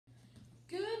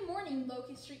morning,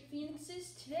 Locust Street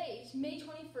Phoenixes. Today is May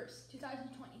 21st,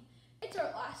 2020. It's our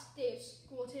last day of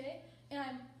school today, and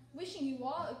I'm wishing you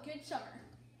all a good summer.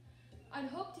 I'd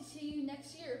hope to see you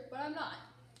next year, but I'm not.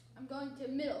 I'm going to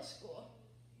middle school.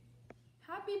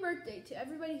 Happy birthday to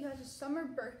everybody who has a summer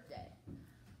birthday.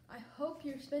 I hope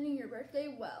you're spending your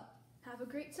birthday well. Have a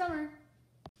great summer.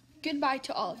 Goodbye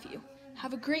to all of you.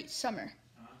 Have a great summer.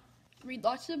 Read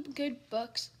lots of good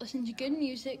books, listen to good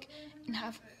music, and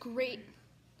have great,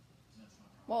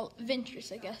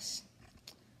 adventures, I guess.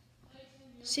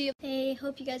 See you. Hey,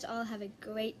 hope you guys all have a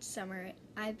great summer.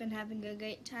 I've been having a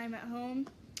great time at home,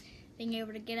 being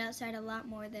able to get outside a lot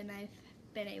more than I've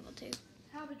been able to.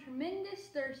 Have a tremendous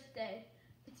Thursday.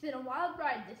 It's been a wild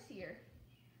ride this year.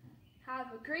 Have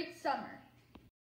a great summer.